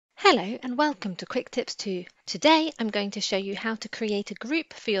Hello and welcome to Quick Tips 2. Today I'm going to show you how to create a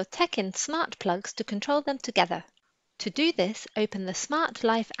group for your TECKIN smart plugs to control them together. To do this, open the Smart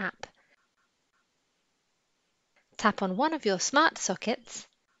Life app. Tap on one of your smart sockets.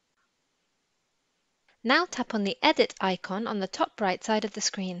 Now tap on the Edit icon on the top right side of the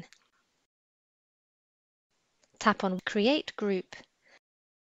screen. Tap on Create Group.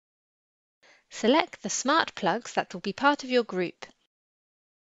 Select the smart plugs that will be part of your group.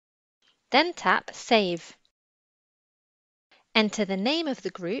 Then tap Save. Enter the name of the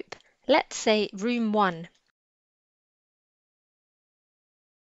group, let's say Room 1.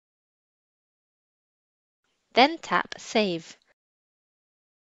 Then tap Save.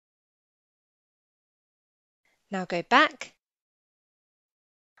 Now go back.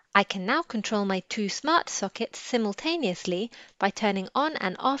 I can now control my two smart sockets simultaneously by turning on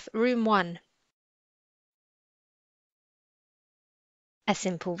and off Room 1. A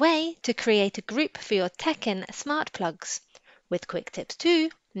simple way to create a group for your TECKIN smart plugs. With Quick Tips 2,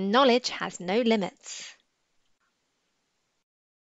 knowledge has no limits.